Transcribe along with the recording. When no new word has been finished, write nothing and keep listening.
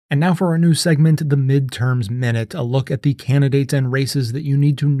And now for our new segment, the Midterms Minute, a look at the candidates and races that you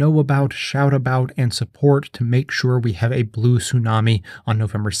need to know about, shout about, and support to make sure we have a blue tsunami on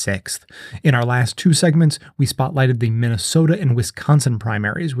November 6th. In our last two segments, we spotlighted the Minnesota and Wisconsin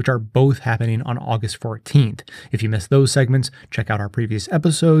primaries, which are both happening on August 14th. If you missed those segments, check out our previous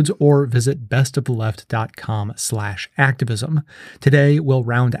episodes or visit bestoftheleft.com/activism. Today, we'll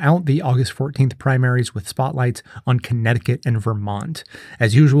round out the August 14th primaries with spotlights on Connecticut and Vermont.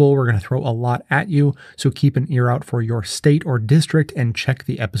 As usual, we're going to throw a lot at you, so keep an ear out for your state or district and check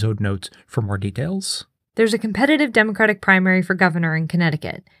the episode notes for more details. There's a competitive Democratic primary for governor in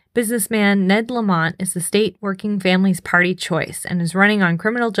Connecticut. Businessman Ned Lamont is the state working family's party choice and is running on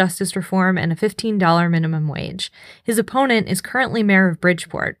criminal justice reform and a $15 minimum wage. His opponent is currently mayor of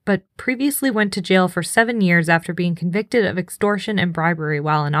Bridgeport, but previously went to jail for 7 years after being convicted of extortion and bribery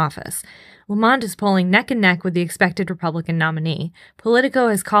while in office. Lamont is polling neck and neck with the expected Republican nominee. Politico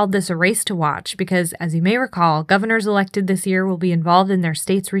has called this a race to watch because, as you may recall, governors elected this year will be involved in their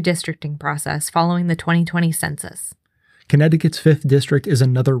state's redistricting process following the 2020 census. Connecticut's 5th District is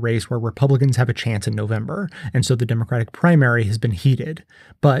another race where Republicans have a chance in November, and so the Democratic primary has been heated.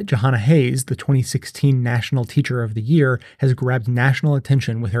 But Jahana Hayes, the 2016 National Teacher of the Year, has grabbed national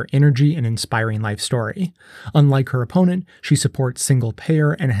attention with her energy and inspiring life story. Unlike her opponent, she supports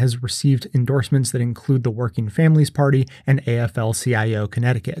single-payer and has received endorsements that include the Working Families Party and AFL-CIO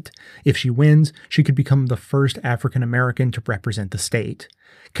Connecticut. If she wins, she could become the first African-American to represent the state.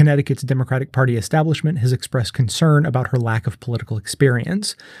 Connecticut's Democratic Party establishment has expressed concern about her lack of political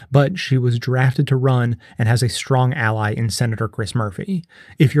experience, but she was drafted to run and has a strong ally in Senator Chris Murphy.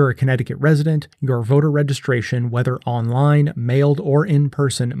 If you're a Connecticut resident, your voter registration, whether online, mailed, or in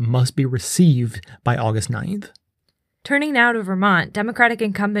person, must be received by August 9th. Turning now to Vermont, Democratic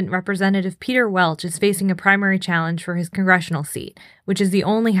incumbent Representative Peter Welch is facing a primary challenge for his congressional seat, which is the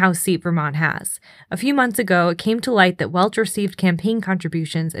only House seat Vermont has. A few months ago, it came to light that Welch received campaign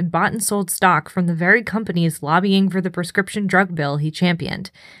contributions and bought and sold stock from the very companies lobbying for the prescription drug bill he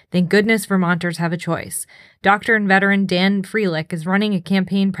championed. Thank goodness Vermonters have a choice. Doctor and veteran Dan Freelick is running a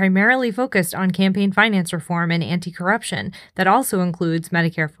campaign primarily focused on campaign finance reform and anti-corruption that also includes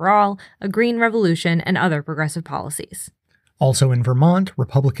Medicare for All, a green revolution, and other progressive policies. Also in Vermont,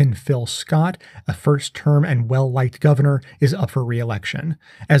 Republican Phil Scott, a first-term and well-liked governor, is up for re-election.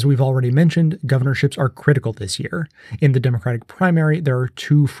 As we've already mentioned, governorships are critical this year. In the Democratic primary, there are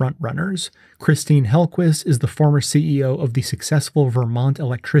two frontrunners. Christine Hellquist is the former CEO of the successful Vermont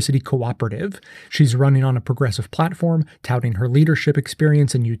Electricity Cooperative. She's running on a progressive platform, touting her leadership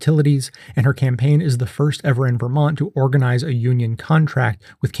experience in utilities, and her campaign is the first ever in Vermont to organize a union contract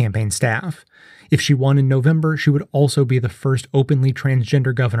with campaign staff. If she won in November, she would also be the first openly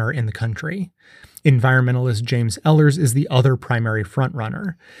transgender governor in the country. Environmentalist James Ellers is the other primary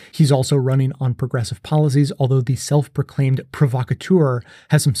frontrunner. He's also running on progressive policies, although the self-proclaimed provocateur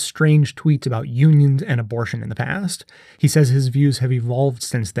has some strange tweets about unions and abortion in the past. He says his views have evolved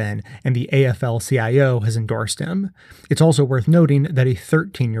since then, and the AFL-CIO has endorsed him. It's also worth noting that a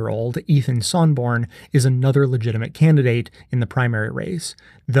 13-year-old, Ethan Sonborn, is another legitimate candidate in the primary race.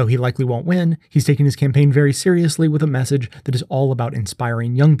 Though he likely won't win, he's taking his campaign very seriously with a message that is all about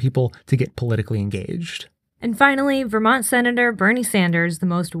inspiring young people to get politically engaged. And finally, Vermont Senator Bernie Sanders, the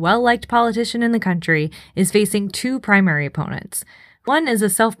most well-liked politician in the country, is facing two primary opponents. One is a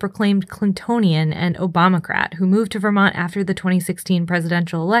self-proclaimed Clintonian and Obamacrat who moved to Vermont after the 2016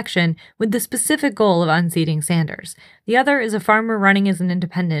 presidential election with the specific goal of unseating Sanders. The other is a farmer running as an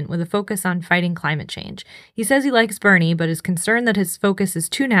independent with a focus on fighting climate change. He says he likes Bernie, but is concerned that his focus is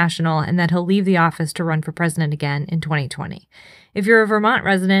too national and that he'll leave the office to run for president again in 2020. If you're a Vermont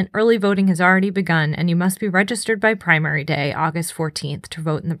resident, early voting has already begun, and you must be registered by primary day, August 14th, to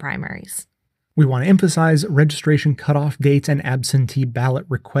vote in the primaries. We want to emphasize registration cutoff dates and absentee ballot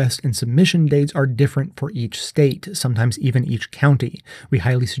request and submission dates are different for each state, sometimes even each county. We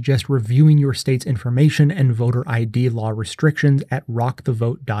highly suggest reviewing your state's information and voter ID law restrictions at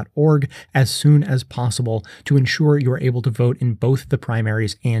rockthevote.org as soon as possible to ensure you are able to vote in both the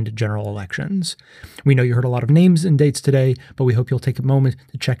primaries and general elections. We know you heard a lot of names and dates today, but we hope you'll take a moment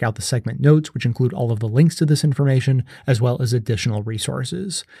to check out the segment notes, which include all of the links to this information, as well as additional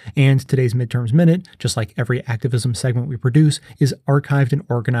resources. And today's Midterms Minute, just like every activism segment we produce, is archived and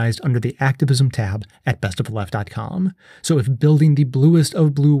organized under the Activism tab at bestoftheleft.com. So if building the bluest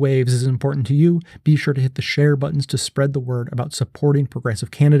of blue waves is important to you, be sure to hit the share buttons to spread the word about supporting progressive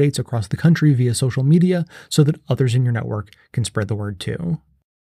candidates across the country via social media so that others in your network can spread the word too.